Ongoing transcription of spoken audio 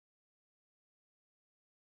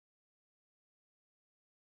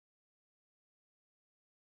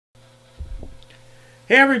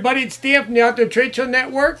Hey everybody, it's Steve from the Outdoor Trade Show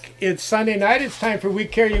Network. It's Sunday night. It's time for We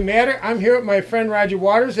Care You Matter. I'm here with my friend Roger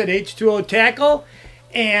Waters at H2O Tackle.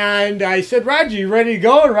 And I said, Roger, you ready to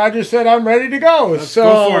go? And Roger said, I'm ready to go. Let's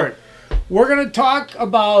go for it. We're going to talk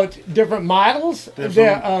about different models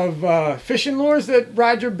of fishing lures that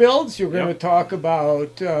Roger builds. You're going to talk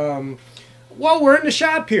about, well, we're in the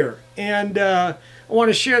shop here. And I want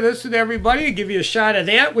to share this with everybody and give you a shot of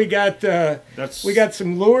that. We got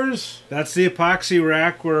some lures. That's the epoxy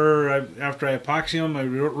rack where after I epoxy them, I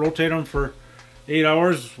rotate them for 8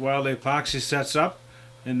 hours while the epoxy sets up,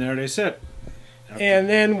 and there they sit. And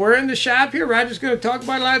then we're in the shop here. Roger's going to talk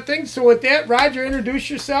about a lot of things. So with that, Roger, introduce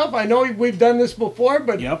yourself. I know we've done this before,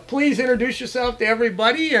 but please introduce yourself to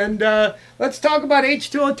everybody. And let's talk about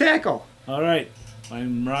H2O Tackle. All right.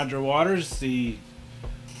 I'm Roger Waters,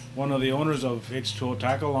 one of the owners of H2O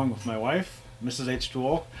Tackle, along with my wife, Mrs.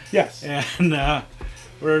 H2O. Yes. And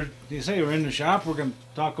we're in the shop. We're going to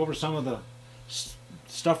talk over some of the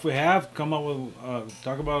stuff we have, come up with,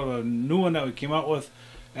 talk about a new one that we came out with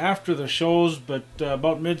after the shows, but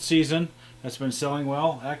about mid-season. That's been selling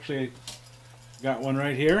well. Actually, got one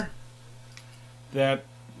right here. That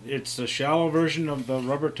it's a shallow version of the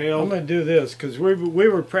rubber tail. I'm going to do this because we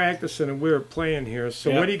were practicing and we were playing here. So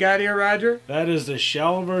what do you got here, Roger? That is the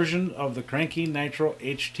shallow version of the Cranky Nitro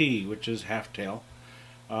HT, which is half tail.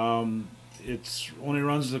 It's only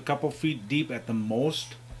runs a couple feet deep at the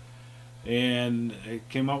most, and it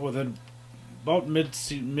came out with it about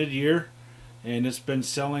mid-year. And it's been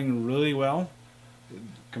selling really well.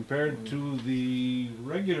 Compared to the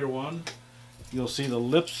regular one, you'll see the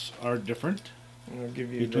lips are different. I'll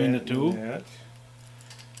give you between the two.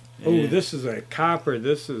 Oh, this is a copper.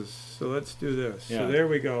 So let's do this. Yeah. So there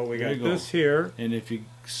we go. We got this here. And if you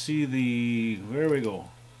see where we go,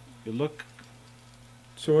 you look.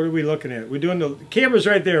 So what are we looking at? We're doing the camera's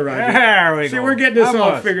right there, Roger. There we go. See, we're getting this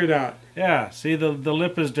all figured out. Yeah. See, the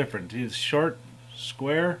lip is different. It's short,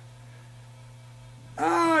 square.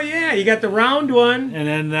 Oh, yeah, you got the round one. And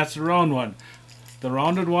then that's the round one. The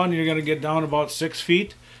rounded one, you're going to get down about 6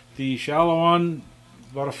 feet. The shallow one,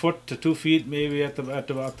 about 1 foot to 2 feet, maybe at about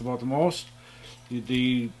the most.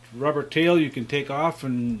 The rubber tail you can take off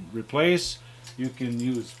and replace. You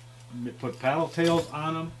can put paddle tails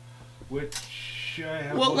on them, which I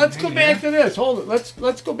have. Well, let's go back to this. Hold it.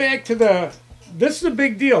 Let's go back to this is a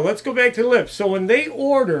big deal. Let's go back to the lips. So when they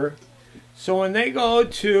order... So when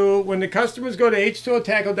the customers go to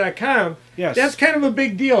h2otackle.com, that's kind of a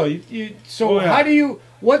big deal. How do you?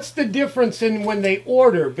 What's the difference in when they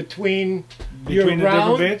order between your round? The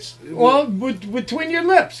different baits? Well, between your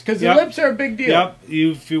lips, because the lips are a big deal. Yep.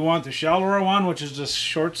 If you want the shallower one, which is the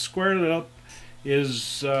short square lip,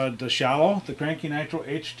 is the shallow, the Cranky Nitro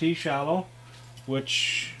HT shallow,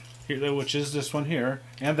 which is this one here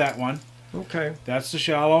and that one. Okay. That's the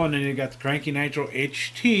shallow, and then you got the Cranky Nitro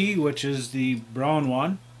HT, which is the brown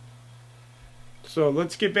one. So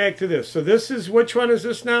let's get back to this. So this is, which one is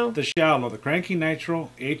this now? The shallow, the Cranky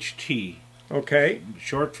Nitro HT. Okay.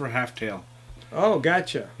 Short for half tail. Oh,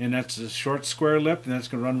 gotcha. And that's a short square lip, and that's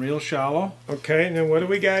going to run real shallow. Okay, and then what do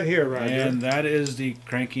we got here, Roger? And that is the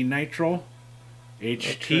Cranky Nitro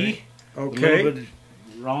HT. Okay. A little bit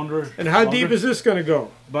rounder. And how deep is this going to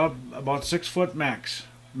go? About 6 foot max.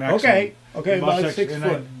 Okay. Okay, about 6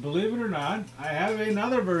 foot. Believe it or not, I have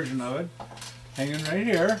another version of it hanging right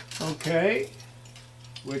here. Okay.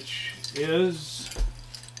 Which is,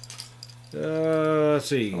 let's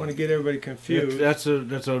see. I want to get everybody confused. That's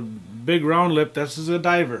a big round lip. This is a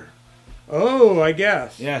diver. Oh, I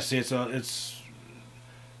guess. Yeah, see, it's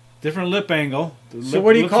different lip angle. So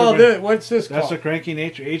what do you call this? What's this called? That's a Cranky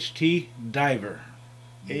Nitro HT Diver.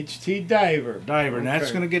 HT Diver. And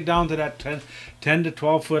that's going to get down to that 10 to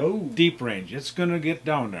 12 foot deep range. It's going to get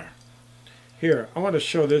down there. Here, I want to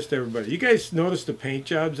show this to everybody. You guys notice the paint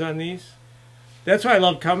jobs on these? That's why I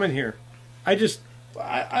love coming here.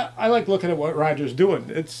 I like looking at what Roger's doing.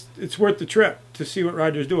 It's worth the trip to see what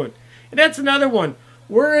Roger's doing. And that's another one.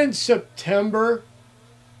 We're in September.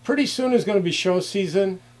 Pretty soon is going to be show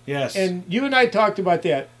season. Yes. And you and I talked about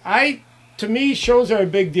that. To me, shows are a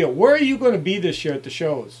big deal. Where are you going to be this year at the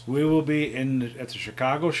shows? We will be at the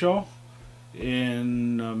Chicago show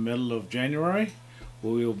in the middle of January.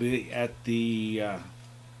 We will be at the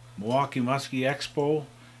Milwaukee Muskie Expo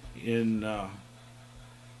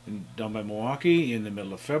down by Milwaukee in the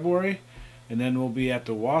middle of February. And then we'll be at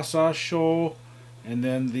the Wausau show and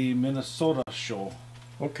then the Minnesota show.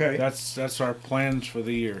 Okay. That's our plans for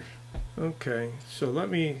the year. Okay. So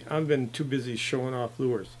I've been too busy showing off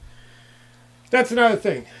lures. That's another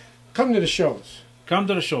thing. Come to the shows. Come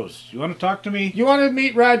to the shows. You want to talk to me? You want to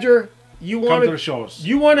meet Roger? you come want to the shows.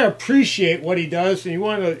 You want to appreciate what he does, and you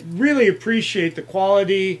want to really appreciate the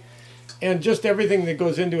quality and just everything that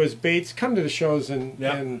goes into his baits. Come to the shows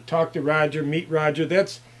and talk to Roger, meet Roger.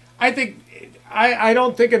 I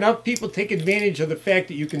don't think enough people take advantage of the fact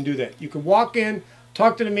that you can do that. You can walk in,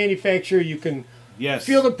 talk to the manufacturer, you can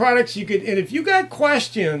feel the products, and if you got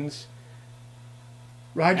questions,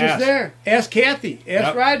 Roger's there. Ask Kathy.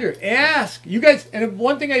 Ask Roger. Ask. You guys, and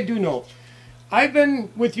one thing I do know, I've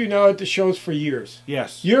been with you now at the shows for years.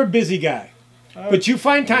 Yes. You're a busy guy, but you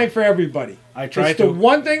find time for everybody. I try to. The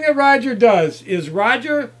one thing that Roger does is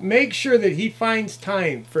Roger makes sure that he finds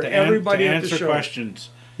time for everybody at the show. To answer questions.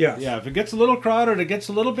 Yes. Yeah, if it gets a little crowded, it gets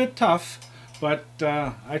a little bit tough, but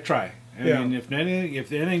I try. I mean, if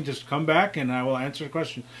anything, just come back and I will answer the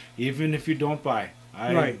question, even if you don't buy.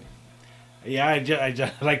 Right. Yeah, I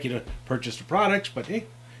just like you to purchase the products, but hey,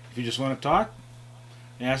 if you just want to talk,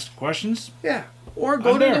 ask questions. Yeah. Or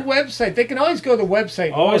go to the website. They can always go to the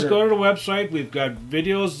website. Always go to the website. We've got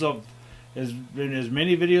videos of as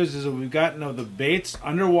many videos as we've gotten of the baits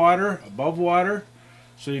underwater, above water,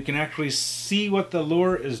 so you can actually see what the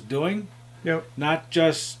lure is doing. Yep. Not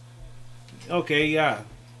just looking down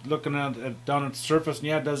at the surface and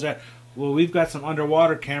it does that. Well, we've got some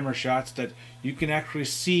underwater camera shots that you can actually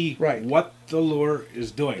see what the lure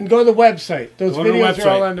is doing. And go to the website. Those videos are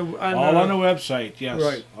all on the website. Yes,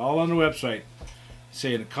 right. All on the website.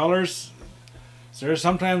 Say the colors.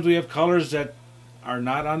 Sometimes we have colors that are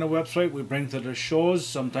not on the website. We bring to the shows.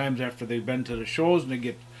 Sometimes after they've been to the shows and they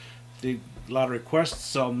get a lot of requests,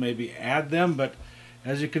 so I'll maybe add them. But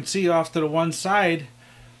as you can see off to the one side,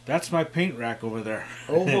 that's my paint rack over there.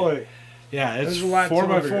 Oh boy. Yeah, it's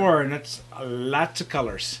 4x4 and it's lots of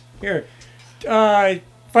colors. Here,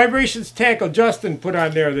 Vibrations Tackle, Justin put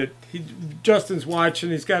on there that Justin's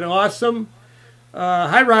watching. He's got awesome.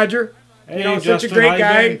 Hi, Roger. Hey, Justin, such a great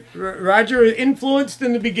guy. Roger influenced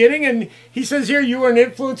in the beginning, and he says here you were an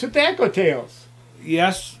influence with Tackle Tales.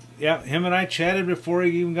 Yes, yeah. Him and I chatted before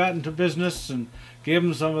he even got into business and gave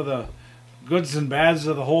him some of the goods and bads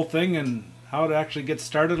of the whole thing and how to actually get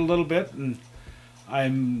started a little bit. And I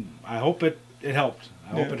hope it helped.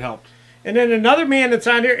 I hope it helped. And then another man that's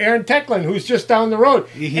on here, Aaron Tecklin, who's just down the road.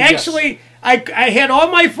 Actually, I had all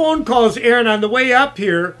my phone calls, Aaron, on the way up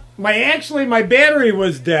here. My battery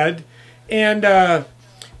was dead, and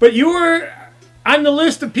but you were on the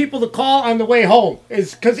list of people to call on the way home.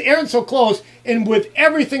 Is because Aaron's so close, and with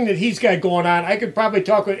everything that he's got going on, I could probably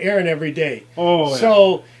talk with Aaron every day. Oh,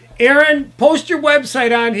 so Aaron, post your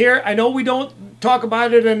website on here. I know we don't talk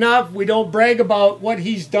about it enough. We don't brag about what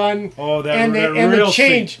he's done. Oh, the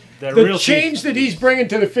change. The change that he's bringing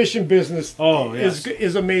to the fishing business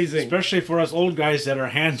is amazing. Especially for us old guys that our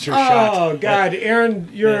hands are shot. Oh, God. Aaron,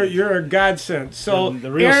 you're a godsend. So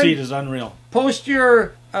the real seed is unreal. Post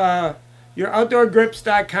your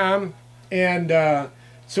outdoorgrips.com, and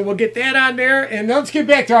so we'll get that on there. And let's get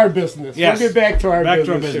back to our business. Yes. We'll get back to our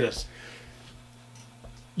business.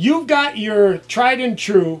 You've got your tried and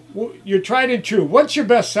true. What's your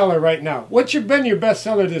best seller right now? What's been your best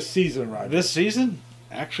seller this season, Roger? This season?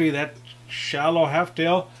 Actually, that shallow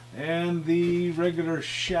half-tail and the regular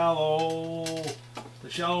shallow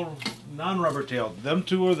non-rubber tail. Them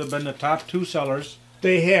two have been the top two sellers.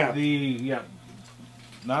 They have.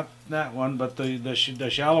 Not that one, but the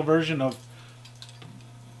shallow version of.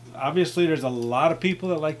 Obviously, there's a lot of people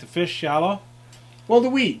that like to fish shallow. Well, the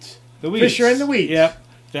weeds. Fish are in the weeds. Yep.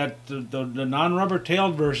 That the non-rubber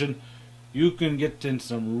tailed version, you can get in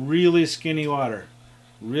some really skinny water.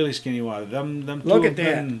 Really skinny water. Them two have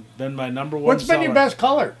been my number one. What's been your best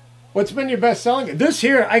color? What's been your best selling? This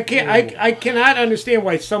here, I cannot understand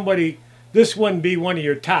why this wouldn't be one of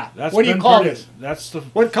your top. What do you call this?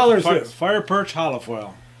 What color is this? Fire Perch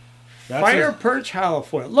Holofoil. Fire Perch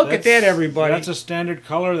Holofoil. Look at that, everybody. That's a standard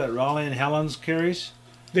color that Raleigh and Helens carries.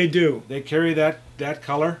 They do. They carry that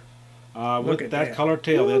color. With that color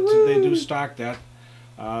tail, they do stock that.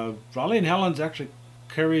 Raleigh and Helens actually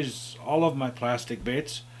carries all of my plastic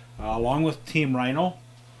baits, along with Team Rhino.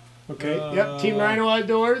 Okay. Yep. Team Rhino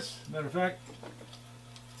Outdoors. Matter of fact,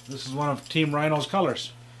 this is one of Team Rhino's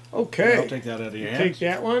colors. Okay. I'll take that out of your hands. Take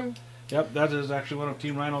that one. Yep, that is actually one of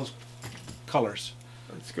Team Rhino's colors.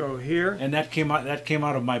 Let's go here. And that came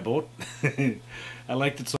out of my boat. I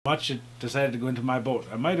liked it so much it decided to go into my boat.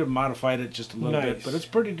 I might have modified it just a little bit, but it's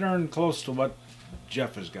pretty darn close to what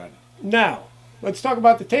Jeff has got. Now, let's talk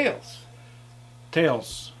about the tails.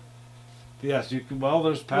 Tails. Yes, you can. Well,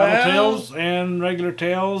 there's paddle tails and regular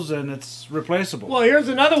tails, and it's replaceable. Well, here's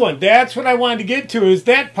another one. That's what I wanted to get to, is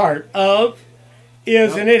that part of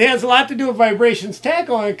is, and it has a lot to do with vibrations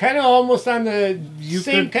tackle, and kind of almost on the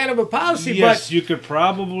same kind of a policy. Yes, but you could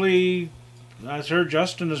probably. I heard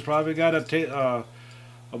Justin has probably got a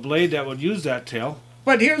blade that would use that tail.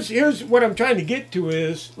 But here's what I'm trying to get to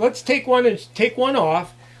is, let's take one and take one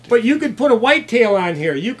off. But you could put a white tail on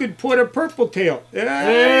here. You could put a purple tail. You'll get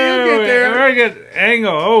there. Very good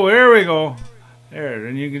angle. Oh, there we go. There,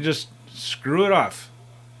 and you can just screw it off.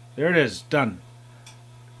 There it is, done.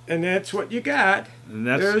 And that's what you got. And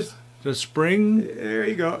that's There's the spring. there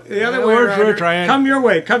you go. The other way around. We're trying. Come your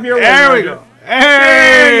way. Come your way. There we go.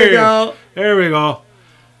 There you go. There we go.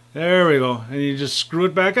 There we go. And you just screw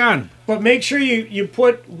it back on. But make sure you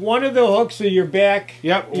put one of the hooks of your back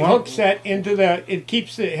hook set into the.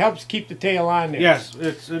 It helps keep the tail on there. Yes.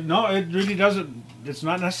 No, it really doesn't. It's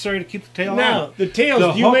not necessary to keep the tail on. No, the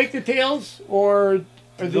tails. Do you make the tails or?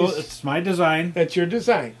 It's my design. That's your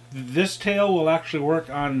design. This tail will actually work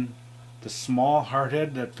on the small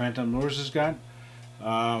hardhead that Phantom Lures has got.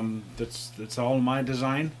 That's all my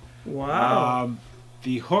design. Wow.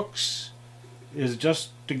 The hooks is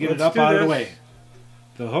just to get it up out of the way.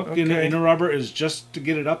 The hook in the rubber is just to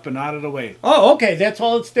get it up and out of the way. Oh, okay. That's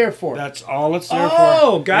all it's there for. That's all it's there for.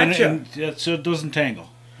 Oh, gotcha. And so it doesn't tangle.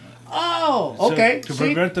 Oh, okay. To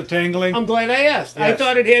prevent the tangling. I'm glad I asked. Yes. I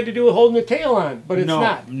thought it had to do with holding the tail on, but it's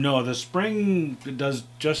not. No, the spring does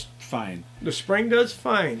just fine. The spring does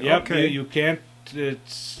fine. Yep, okay. You can't.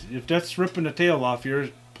 If that's ripping the tail off,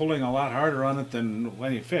 you're pulling a lot harder on it than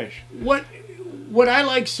any fish. What I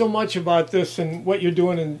like so much about this and what you're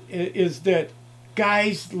doing is that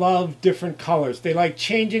guys love different colors. They like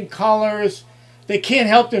changing colors. They can't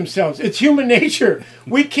help themselves. It's human nature.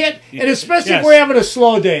 We can't, and especially if we're having a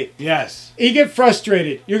slow day. Yes. You get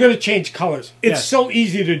frustrated. You're going to change colors. It's so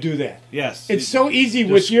easy to do that. Yes. It's so easy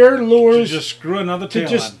with your lures. Just screw another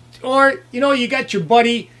tail on. Or, you got your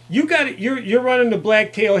buddy. You're running the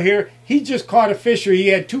black tail here. He just caught a fish, or he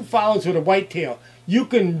had 2 follows with a white tail. You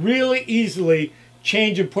can really easily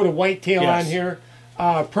change and put a white tail on here,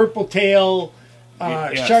 purple tail,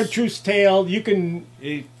 chartreuse tail. You can.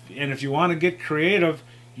 And if you want to get creative,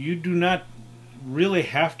 you do not really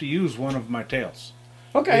have to use one of my tails.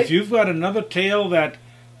 Okay. If you've got another tail that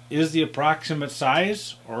is the approximate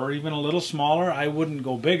size, or even a little smaller, I wouldn't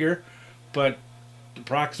go bigger, but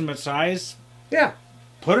approximate size. Yeah.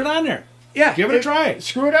 Put it on there. Yeah. Give it a try.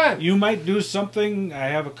 Screw it on. You might do something. I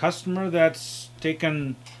have a customer that's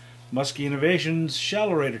taken Muskie Innovations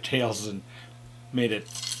Shallowrator tails and made it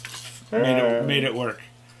work.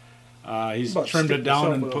 He's trimmed it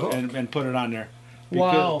down and put it on there.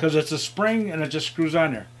 Because it's a spring and it just screws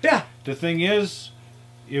on there. Yeah. The thing is,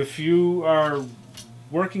 if you are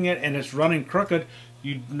working it and it's running crooked,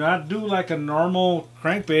 you do not do like a normal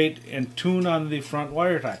crankbait and tune on the front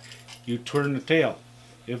wire tie. You turn the tail.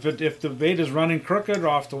 If the bait is running crooked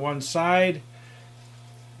off to one side,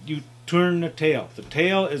 you turn the tail. The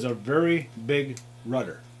tail is a very big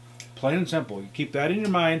rudder. Plain and simple. You keep that in your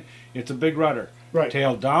mind. It's a big rudder. Right.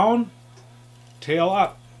 Tail down, tail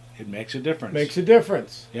up. It makes a difference. Makes a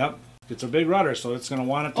difference. Yep. It's a big rudder, so it's going to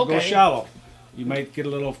want it to go shallow. You might get a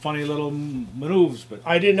little funny little maneuvers, but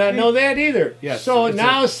I did not know that either. Yes. So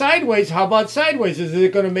now sideways. How about sideways? Is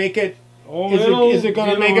it going to make it? Oh, is it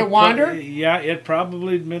going to make it wander? Yeah, it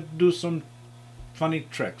probably do some funny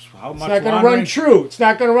tricks. How much? It's not going to run true. It's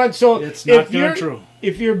not going to run. So it's not going to true.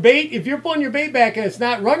 If you're pulling your bait back and it's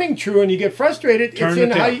not running true and you get frustrated,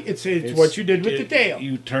 it's what you did with the tail.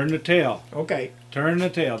 You turn the tail. Okay. Turn the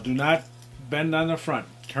tail. Do not bend on the front.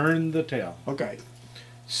 Turn the tail. Okay.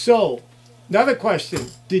 So, another question.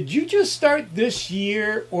 Did you just start this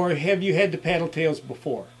year or have you had the paddle tails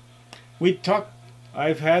before?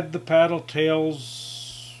 I've had the paddle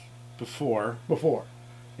tails before.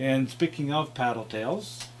 And speaking of paddle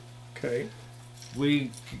tails, okay,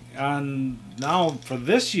 now for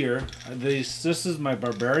this year, this is my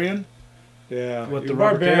Barbarian. Yeah, with the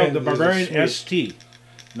rubber tail, the Barbarian ST.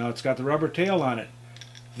 Now it's got the rubber tail on it.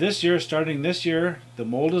 Starting this year, the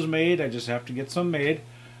mold is made. I just have to get some made.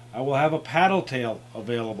 I will have a paddle tail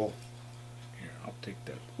available. Here, I'll take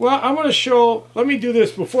that. Well, I want to show. Let me do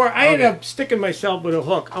this before I end up sticking myself with a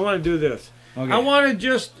hook. I want to do this. Okay. I want to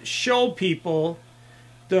just show people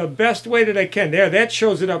the best way that I can. There, that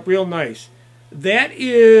shows it up real nice. That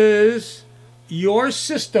is your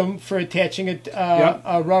system for attaching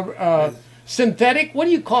a rubber synthetic. What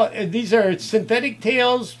do you call it? These are synthetic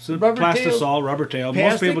tails, rubber plastisol, tails? Rubber tail.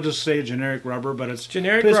 Most people just say generic rubber, but it's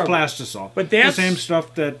generic rubber. Plastisol. But that's the same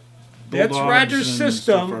stuff that that's Roger's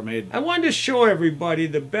system. Are made. I wanted to show everybody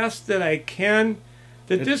the best that I can.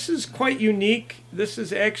 This is quite unique. This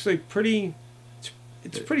is actually pretty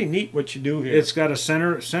it's pretty neat what you do here. It's got a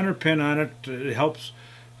center pin on it. It helps.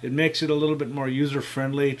 It makes it a little bit more user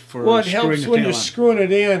friendly for well, it screwing helps the when tail you're on. screwing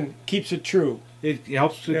it in, keeps it true. It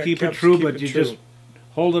helps to Yeah, keep it helps true, keep but it you true. just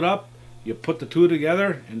hold it up. You put the two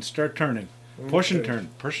together and start turning. Push and Okay. turn.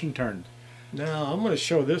 Push and turn. Now I'm going to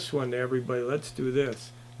show this one to everybody. Let's do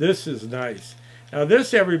this. This is nice. Now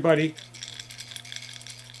this, everybody.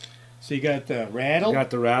 So you got the rattle. Got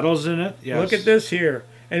the rattles in it. Yes. Look at this here.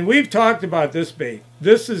 And we've talked about this bait.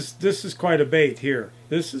 This is quite a bait here.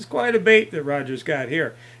 This is quite a bait that Roger's got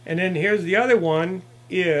here. And then here's the other one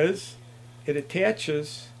is it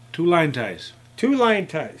attaches 2 line ties. 2 line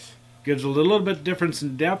ties. Gives a little bit difference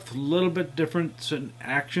in depth, a little bit difference in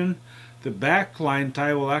action. The back line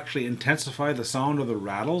tie will actually intensify the sound of the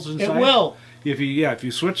rattles inside. It will. If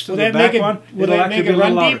you switch to Will the that back make it? one, Will it'll that actually make be it a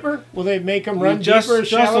little run louder. deeper? Will they make them run Just deeper? a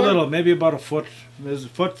Shallower? little, maybe about a foot. There's a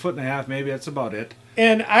foot and a half, maybe. That's about it.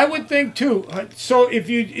 And I would think too. So if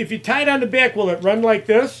you tie it on the back, will it run like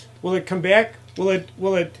this? Will it come back? Will it?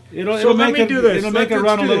 It'll So let make me it do this. It'll make it Let's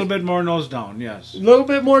run a do little this. bit more nose down. Yes. A little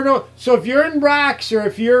bit more. No. So if you're in rocks or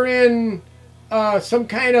if you're in some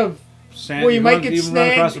kind of Sand, Well, you might get even run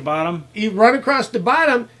across snagged. the bottom. you run across the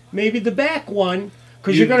bottom, maybe the back one,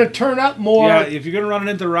 because you're going to turn up more. Yeah, if you're gonna run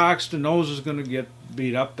it into rocks, the nose is gonna get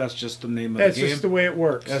beat up. That's just the name of That's the game. just the way it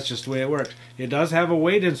works. That's just the way it works. It does have a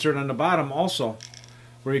weight insert on the bottom also,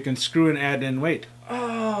 where you can screw and add in weight.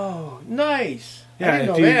 Oh, nice. I Yeah, didn't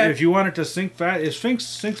know if you that. if you want it to sink fast, it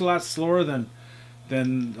sinks a lot slower than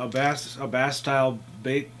a bass style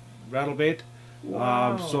bait, rattle bait.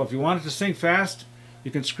 Wow. So if you want it to sink fast, you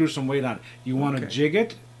can screw some weight on it. You want to Okay. jig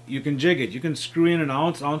it, you can jig it. You can screw in an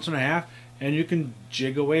ounce and a half, and you can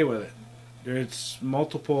jig away with it. It's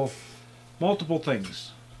multiple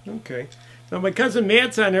things. Okay. Now my cousin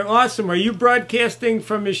Matt's on there. Awesome. Are you broadcasting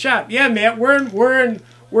from his shop? Yeah, Matt. We're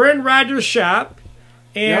in Roger's shop,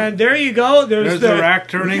 and Yep. there you go. There's the rack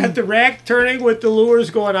turning. We got the rack turning with the lures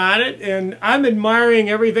going on it, and I'm admiring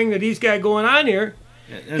everything that he's got going on here.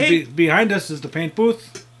 And Hey. behind us is the paint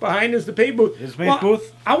booth. Behind is the paint booth. His paint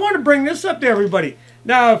booth. I want to bring this up to everybody.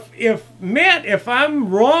 Now, if Matt, if I'm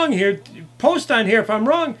wrong here, post on here if I'm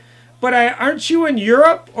wrong. But aren't you in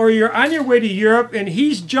Europe, or you're on your way to Europe, and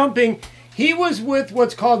he's jumping? He was with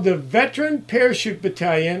what's called the Veteran Parachute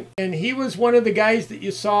Battalion, and he was one of the guys that you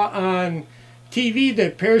saw on TV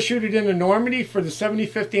that parachuted into Normandy for the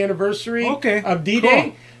 75th anniversary Okay, of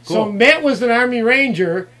D-Day. cool. So Matt was an Army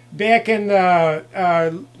Ranger back in the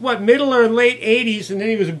middle or late 80s, and then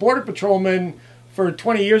he was a border patrolman for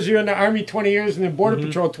 20 years. He was in the Army 20 years, and then border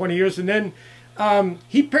patrol 20 years, and then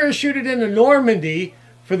he parachuted into Normandy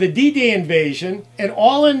for the D-Day invasion, and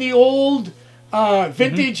all in the old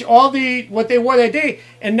vintage, all the what they wore that day.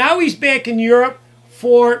 And now he's back in Europe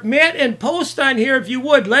for Matt. And post on here if you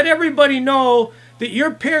would, let everybody know that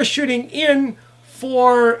you're parachuting in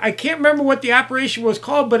for, I can't remember what the operation was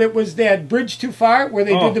called, but it was that Bridge Too Far, where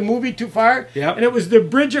they did the movie Too Far. Yep. And it was the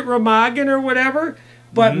bridge at Remagen or whatever.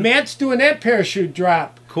 But Matt's doing that parachute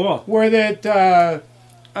drop. Cool. Where that,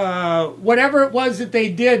 whatever it was that they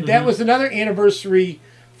did, that was another anniversary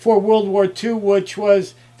for World War II, which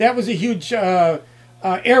was, that was a huge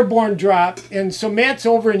airborne drop. And so Matt's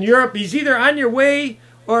over in Europe. He's either on your way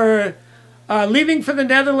or leaving for the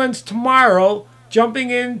Netherlands tomorrow, jumping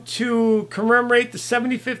in to commemorate the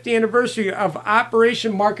 75th anniversary of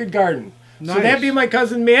Operation Market Garden. So Nice. that'd be my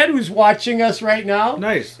cousin Matt, who's watching us right now.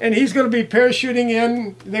 Nice. And he's going to be parachuting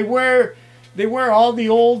in. They wear all the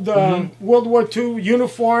old World War II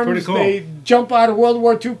uniforms. Pretty cool. They jump out of World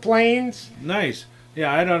War II planes. Nice.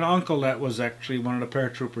 Yeah, I had an uncle that was actually one of the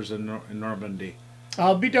paratroopers in Normandy.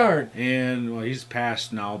 I'll be darned. And, well, he's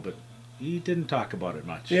passed now, but he didn't talk about it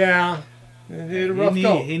much. Yeah. They had a rough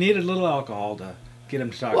go. He needed a little alcohol to get him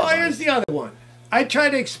to talk Well, about here's it. the other one. I try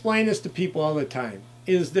to explain this to people all the time,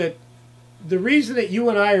 is that the reason that you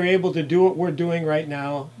and I are able to do what we're doing right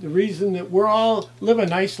now, the reason that we're all live a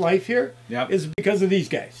nice life here, Yep. is because of these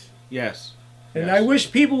guys. Yes. And Yes. I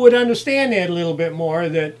wish people would understand that a little bit more,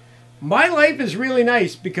 that my life is really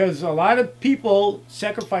nice because a lot of people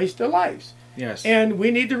sacrifice their lives. Yes. And we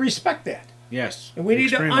need to respect that. Yes. And we need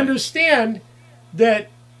Extremely. to understand that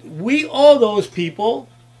we owe those people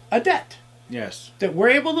a debt. Yes. That we're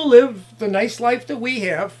able to live the nice life that we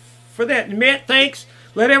have for that. And Matt, thanks.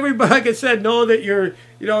 Let everybody, like I said, know that you're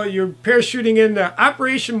parachuting in the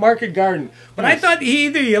Operation Market Garden. But I Nice. thought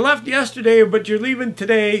either you left yesterday, but you're leaving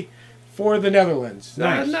today for the Netherlands.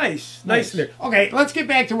 Nice. Nice Nice. in there. Okay, let's get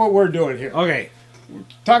back to what we're doing here. Okay.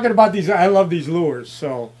 Talking about these, I love these lures.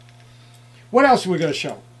 So, what else are we going to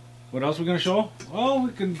show? What else are we going to show? Well,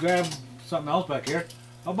 we can grab something else back here.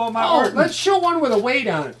 How about my Oh, Orton? let's show one with a weight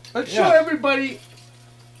on it. Let's show Yeah. everybody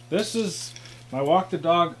This is my Walk the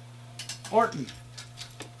Dog Orton.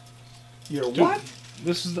 Your what?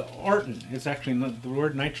 This is the Orton. It's actually the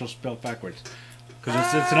word nitro spelled backwards.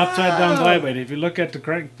 Because it's an upside down glide bait. If you look at the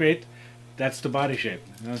crankbait, that's the body shape.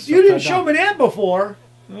 You didn't show me that before.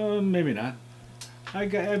 Maybe not.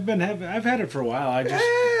 I've had it for a while. I just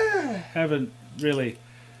haven't really.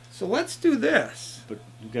 So let's do this. But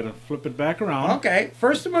you gotta flip it back around. Okay.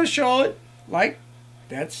 First, I'm gonna show it like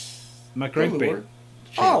that's my crankbait.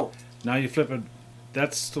 Oh. Now you flip it.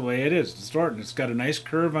 That's the way it is. It's Orton. It's got a nice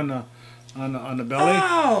curve on the belly.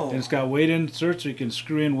 Oh. And it's got weight inserts, so you can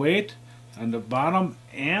screw in weight on the bottom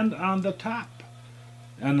and on the top.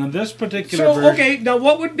 And on this particular version, okay, now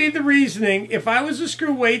what would be the reasoning if I was to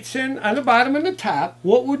screw weights in on the bottom and the top?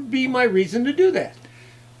 What would be my reason to do that?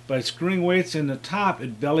 By screwing weights in the top,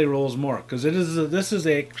 it belly rolls more because this is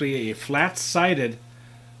actually a flat-sided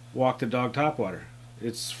Walk the Dog topwater.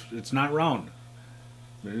 It's not round.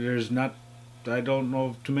 There's not. I don't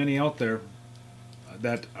know too many out there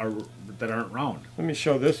that aren't round. Let me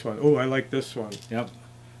show this one. Oh, I like this one. Yep.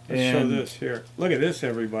 Let's show this here. Look at this,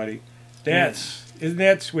 everybody. Isn't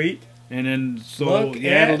that sweet? And then you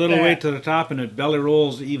add a little weight to the top, and it belly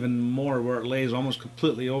rolls even more, where it lays almost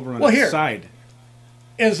completely over on its side.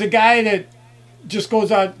 As a guy that just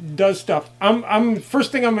goes out and does stuff,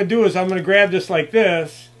 first thing I'm gonna do is I'm gonna grab this like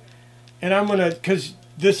this, and I'm gonna, because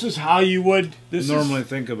this is how you would normally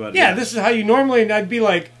think about it. Yeah, this is how you normally, and I'd be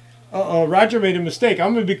like, uh-oh, Roger made a mistake.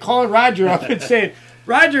 I'm gonna be calling Roger up and saying,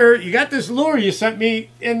 Roger, you got this lure you sent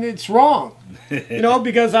me, and it's wrong. You know,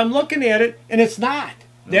 because I'm looking at it, and it's not.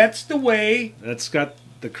 That's the way. That's got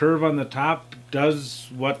the curve on the top, does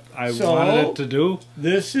what I wanted it to do.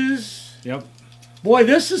 This is... Yep. Boy,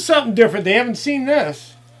 this is something different. They haven't seen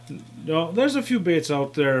this. No, there's a few baits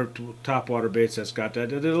out there, topwater baits, that's got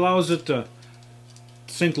that. It allows it to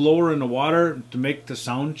sink lower in the water to make the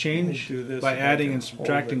sound change by adding and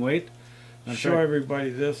subtracting weight. Show everybody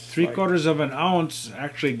this. 3/4 of an ounce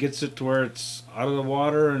actually gets it to where it's out of the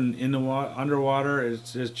water and in the underwater.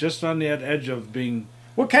 It's just on the edge of being.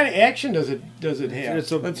 What kind of action does it have?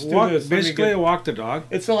 It's basically a Walk the Dog.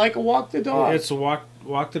 It's like a Walk the Dog. It's a walk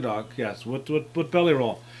the dog. Yes, with belly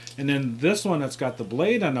roll. And then this one that's got the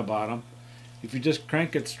blade on the bottom. If you just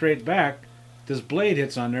crank it straight back, this blade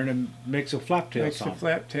hits on there and it makes a flap tail sound. Makes a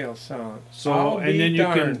flap tail sound. So and then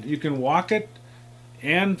you can walk it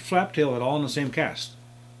and flap tail it all in the same cast.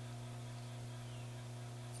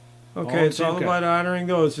 Okay, it's all about honoring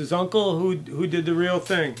those. His uncle who did the real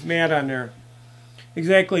thing, Matt on there.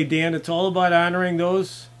 Exactly, Dan. It's all about honoring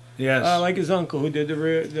those. Yes. Like his uncle who did the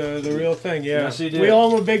real thing. Yeah. Yes, he did. We owe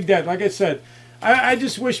him a big debt. Like I said, I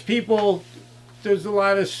just wish people. There's a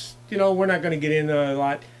lot of we're not going to get into a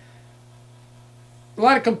lot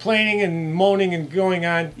of complaining and moaning and going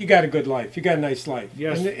on. You got a good life. You got a nice life.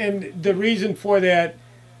 Yes. And the reason for that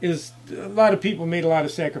is a lot of people made a lot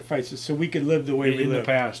of sacrifices so we could live the way we live. In the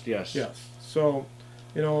past, yes. Yes. So,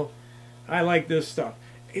 I like this stuff.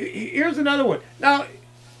 Here's another one. Now,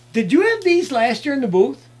 did you have these last year in the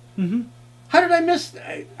booth? Mm-hmm. How did I miss?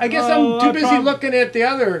 I guess I'm too busy looking at the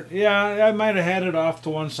other. Yeah, I might have had it off to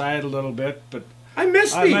one side a little bit, but I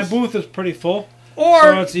missed these. My booth is pretty full.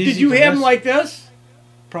 Or so did you have them like this?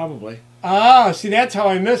 Probably. Ah, see, that's how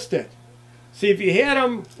I missed it. See, if you had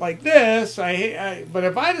them like this, but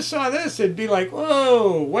if I just saw this, it'd be like,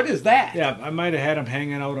 whoa, what is that? Yeah, I might have had them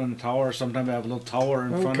hanging out on the tower. Sometimes I have a little tower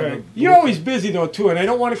in front of it. You're always busy, though, too, and I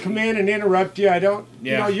don't want to come in and interrupt you. I don't,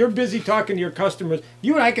 you're busy talking to your customers.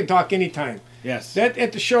 You and I can talk anytime. Yes.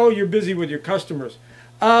 At the show, you're busy with your customers.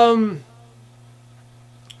 Lots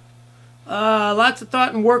of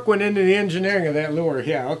thought and work went into the engineering of that lure.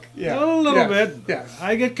 Yeah, okay, yeah. A little bit. Yes.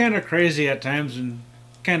 I get kind of crazy at times and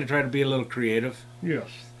kind of try to be a little creative. Yes.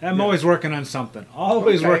 I'm always working on something.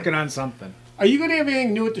 Always working on something. Are you going to have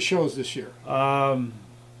anything new at the shows this year? Well,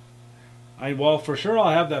 for sure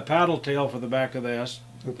I'll have that paddle tail for the back of the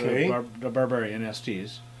the Barbarian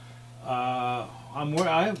STs. I'll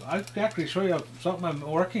actually show you something I'm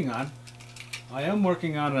working on. I am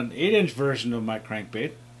working on an 8-inch version of my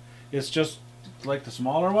crankbait. It's just like the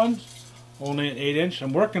smaller ones, only an 8-inch.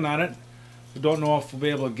 I'm working on it. I don't know if we'll be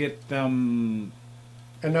able to get them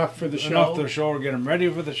enough for the show. Enough for the show or get them ready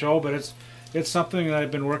for the show, but it's something that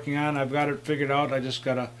I've been working on. I've got it figured out. I just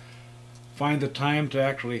gotta find the time to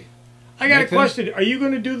actually. I got a question. Are you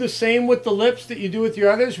going to do the same with the lips that you do with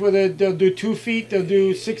your others, where they'll do 2 feet, they'll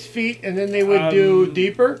do 6 feet, and then they would do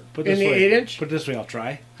deeper in the 8-inch? Put it this way, I'll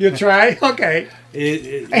try. You'll try? Okay.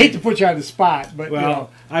 I hate to put you on the spot, but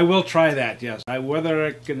I will try that. Yes. Whether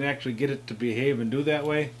I can actually get it to behave and do that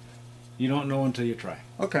way, you don't know until you try.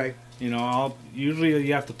 Okay. Usually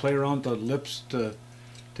you have to play around with the lips to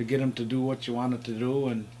to get them to do what you want it to do.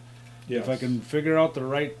 And Yes. if I can figure out the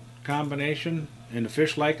right combination and the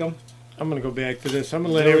fish like them, I'm going to go back to this. I'm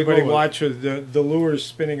going to let There we everybody go. watch the lures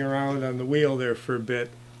spinning around on the wheel there for a bit.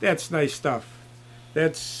 That's nice stuff.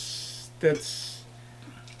 It's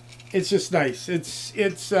just nice.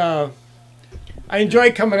 I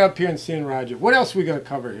enjoy coming up here and seeing Roger. What else are we going to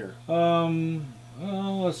cover here?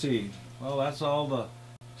 well, let's see. Well, that's all the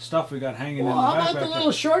stuff we got hanging Well, in the how back. about the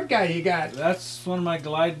little short guy you got? That's one of my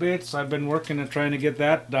glide baits. I've been working at trying to get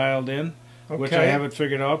that dialed in, which I Okay. haven't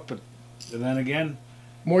figured out. But then again,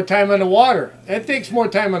 More time on the water. That takes more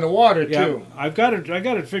time on the water yeah, too. I got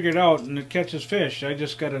it figured out, and it catches fish. I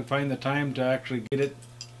just got to find the time to actually get it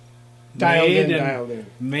Dialed in, made and dialed in.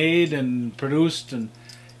 made and produced, and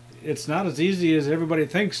it's not as easy as everybody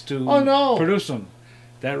thinks to Oh, no. produce them.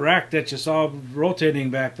 That rack that you saw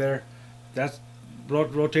rotating back there, that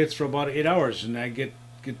rotates for about 8 hours, and I get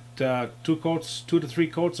 2 to 3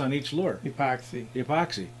 coats on each lure, Epoxy.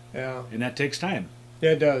 epoxy, Yeah. and that takes time.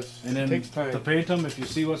 Yeah, it does. And then it takes time. to paint them, if you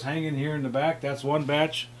see what's hanging here in the back, that's one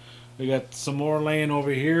batch. We got some more laying over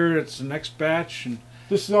here. It's the next batch, and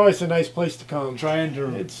This is always a nice place to come. I'm trying to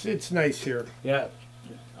It's nice here. yeah,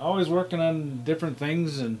 always working on different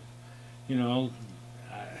things, and you know,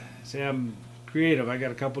 say I'm creative. I got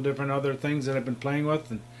a couple different other things that I've been playing with,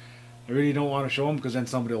 and I really don't want to show them because then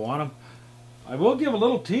somebody will want them. I will give a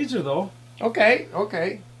little teaser though. Okay,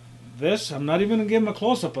 okay. This, I'm not even gonna give them a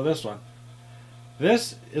close up of this one.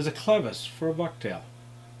 This is a clevis for a bucktail.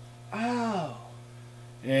 Oh.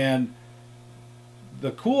 And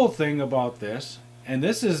the cool thing about this, and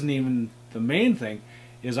this isn't even the main thing,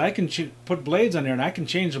 is I can put blades on there, and I can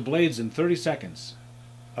change the blades in 30 seconds.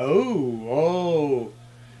 Oh.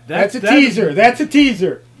 That- That's a that- teaser. That's a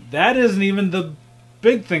teaser. That isn't even the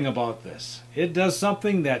big thing about this. It does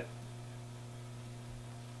something that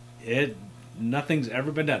nothing's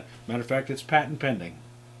ever been done. Matter of fact, it's patent pending.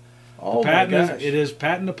 Oh my Patent gosh. it is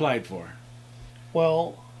patent applied for,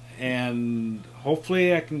 Well, and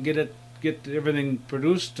hopefully I can get everything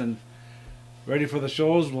produced and ready for the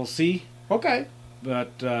shows. We'll see. okay.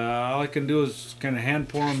 But all I can do is kind of hand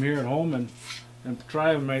pour them here at home and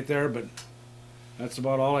try them right there. But that's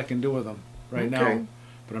about all I can do with them right Okay. now.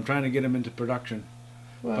 But I'm trying to get them into production.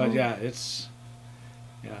 Well, But yeah, it's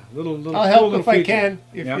little. I'll cool help little if I feature. can.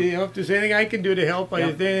 If Yeah. if there's anything I can do to help, Yeah.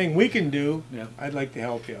 if there's anything we can do, Yeah. I'd like to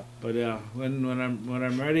help you. But when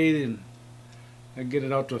I'm ready, and I get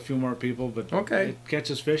it out to a few more people. But Okay. it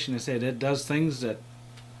catches fish, and I said it does things that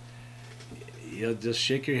you'll just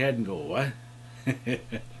shake your head and go, what?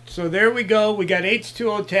 So there we go. We got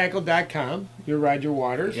h2otackle.com. You're Roger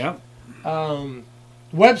Waters. Yep.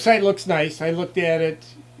 Website looks nice. I looked at it.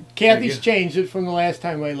 Kathy's Thank changed it from the last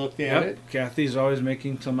time I looked at Yep. it. Kathy's always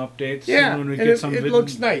making some updates. Yeah, And when we and get some it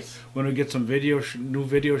looks nice. When we get some new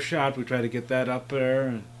video shot, we try to get that up there.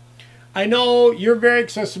 And I know you're very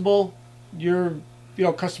accessible.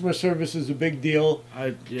 Customer service is a big deal.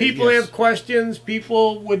 People yes. have questions.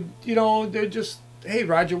 People would, they're just, hey,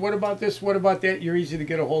 Roger, what about this? What about that? You're easy to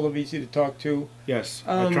get a hold of, easy to talk to. Yes,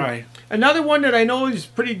 I try. Another one that I know is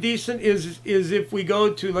pretty decent is if we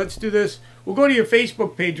go to, let's do this, we'll go to your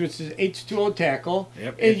Facebook page, which is H2O Tackle.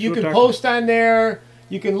 Yep, And you H2O can Tackle. post on there.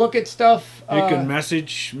 You can look at stuff. You can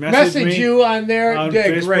message message me you on there. on Yeah,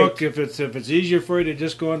 Facebook great. if it's easier for you to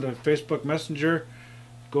just go into Facebook Messenger,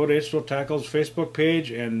 go to H2O Tackle's Facebook page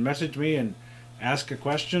and message me and ask a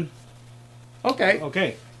question. Okay.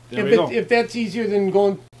 Okay, there we go. If that's easier than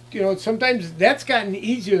going, sometimes that's gotten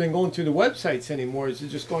easier than going through the websites anymore. Is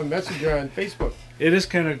just going messenger on Facebook. It is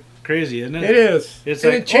kind of crazy, isn't it? It is. It's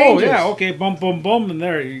and like, it changes. oh yeah, okay, boom, boom, boom, and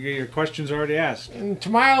there, your question's already asked. And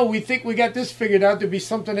tomorrow we think we got this figured out. There'll be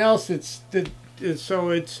something else.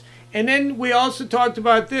 And then we also talked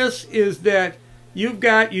about this is that you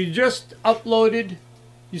just uploaded.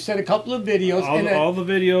 You sent a couple of videos. All the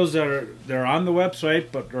videos they're on the website,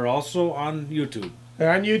 but they're also on YouTube.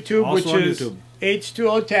 They're on YouTube, Also which on is YouTube.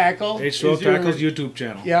 H2O Tackle. H2O is your- Tackle's YouTube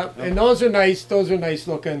channel. Yep, and those are nice. Those are nice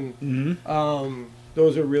looking. Mm-hmm.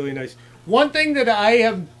 Those are really nice. One thing that I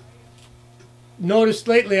have noticed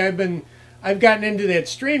lately, I've gotten into that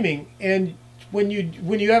streaming, and when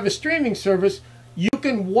you have a streaming service, you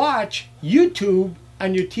can watch YouTube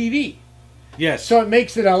on your TV. Yes. So it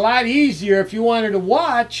makes it a lot easier if you wanted to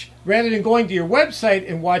watch rather than going to your website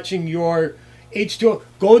and watching your H2O.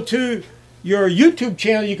 Go to your YouTube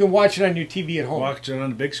channel. You can watch it on your TV at home. Watch it on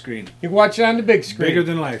the big screen. You can watch it on the big screen. Bigger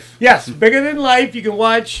than life. Yes, bigger than life. You can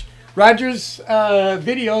watch Roger's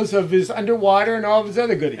videos of his underwater and all of his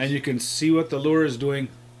other goodies. And you can see what the lure is doing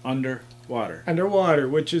underwater. Underwater,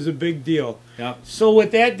 which is a big deal. Yep. So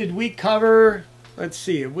with that, did we cover... let's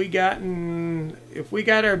see. If we got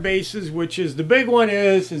our bases, which is the big one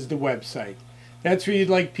is the website. That's where you'd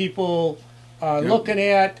like people looking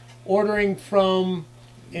at, ordering from,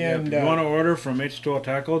 and if you want to order from H2O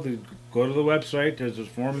Tackle, go to the website. There's a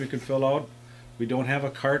form you can fill out. We don't have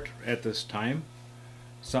a cart at this time.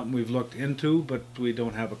 Something we've looked into, but we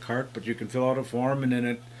don't have a cart. But you can fill out a form, and then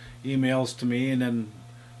it emails to me, and then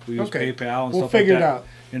we use PayPal and we'll stuff like figure that. it out.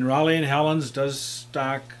 And Raleigh and Helens does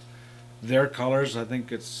stock their colors. I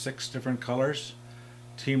think it's 6 different colors.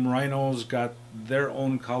 Team Rhino's got their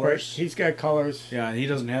own colors. Right. He's got colors. Yeah, he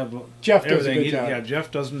doesn't have Jeff does everything. a good job. Yeah,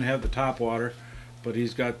 Jeff doesn't have the top water, but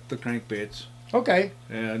he's got the crankbaits Okay.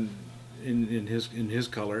 and in his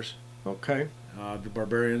colors. Okay. The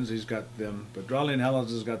Barbarians, he's got them, but Raleigh and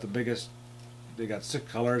Helens has got the biggest. They got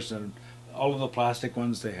 6 colors and all of the plastic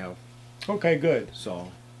ones they have. Okay. Good.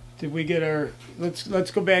 So Did we get our?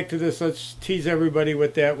 Let's go back to this. Let's tease everybody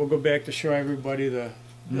with that. We'll go back to show everybody the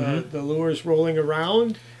lures rolling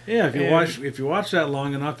around. yeah, if you watch that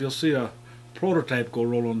long enough, you'll see a prototype go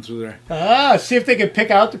rolling through there. See if they can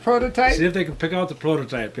pick out the prototype. See if they can pick out the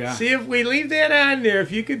prototype. Yeah. See if we leave that on there.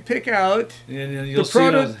 If you could pick out And you'll the see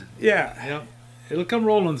it. Yeah, Yep. It'll come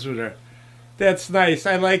rolling through there. that's nice.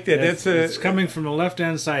 I like that. It's coming from the left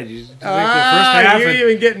hand side. You take the first half you're and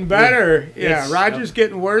even getting better. Yeah, It's- Roger's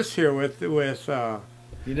getting worse here with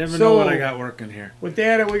you never So- know what I got working here. with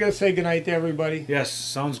that. Are we gonna say goodnight to everybody? Yes,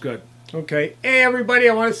 sounds good. Okay. Hey, everybody,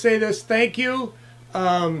 I want to say this. Thank you.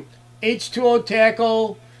 H2O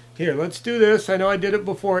Tackle. Here, let's do this. I know I did it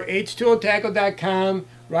before. H2OTackle.com.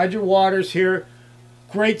 Roger Waters here.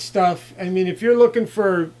 Great stuff. I mean, if you're looking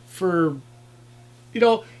for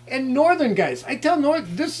and Northern guys, I tell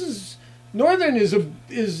Northern is a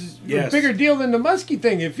Yes. bigger deal than the muskie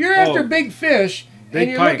thing. If you're after big fish big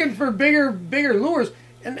and you're pike. looking for bigger lures,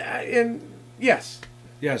 and yes.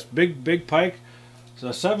 Yes, big pike. So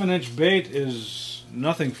a 7-inch bait is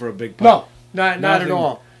nothing for a big pike. No, not at Nothing.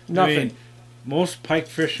 all. Nothing. I mean, most pike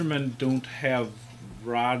fishermen don't have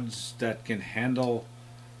rods that can handle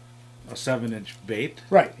a 7-inch bait.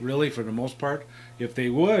 Right. Really, for the most part. If they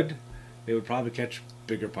would probably catch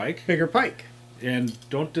bigger pike. Bigger pike. And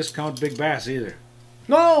don't discount big bass either.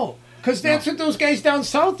 No, because that's what those guys down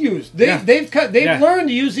south use. They've Yeah. learned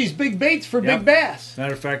to use these big baits for Yeah. big bass.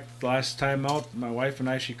 Matter of fact, last time out, my wife and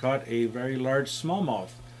I, she caught a very large smallmouth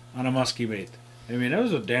on a muskie bait. I mean, that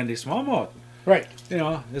was a dandy smallmouth. Right. You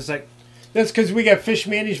know, it's like, That's because we got fish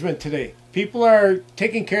management today. People are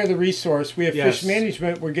taking care of the resource. We have Yes. fish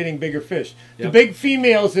management. We're getting bigger fish. The Yep. big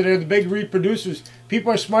females that are the big reproducers, people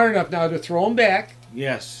are smart enough now to throw them back,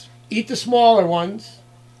 yes. eat the smaller ones,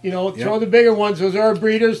 throw Yep. the bigger ones. Those are our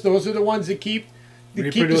breeders. Those are the ones that keep the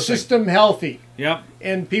Reproducing. system healthy. Yep.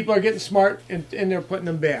 And people are getting smart and they're putting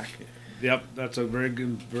them back. Yep. That's a very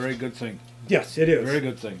good thing. Yes, it is. Very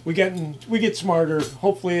good thing. We get smarter.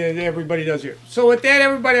 Hopefully, everybody does here. So with that,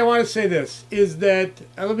 everybody, I want to say this is that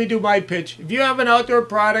let me do my pitch. If you have an outdoor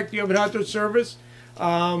product, you have an outdoor service,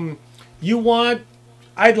 I'd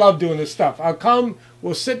love doing this stuff. I'll come.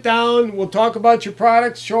 We'll sit down. We'll talk about your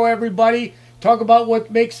products. Show everybody. Talk about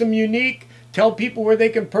what makes them unique. Tell people where they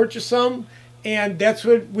can purchase them, and that's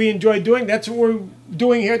what we enjoy doing. That's what we're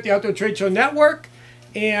doing here at the Outdoor Trade Show Network.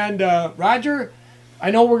 And Roger,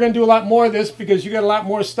 I know we're going to do a lot more of this because you got a lot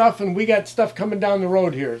more stuff, and we got stuff coming down the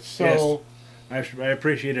road here. So, I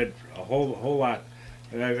appreciate it a whole lot.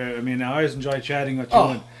 I mean, I always enjoy chatting with you. Oh.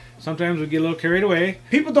 And sometimes we get a little carried away.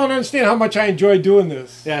 people don't understand how much I enjoy doing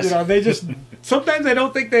this. Yes. They just sometimes I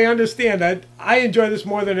don't think they understand. I enjoy this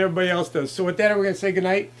more than everybody else does. So with that, we're going to say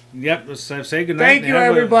goodnight. Yep. Let's say goodnight. Thank and you,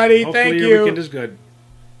 have everybody. hopefully Thank your you. weekend is good.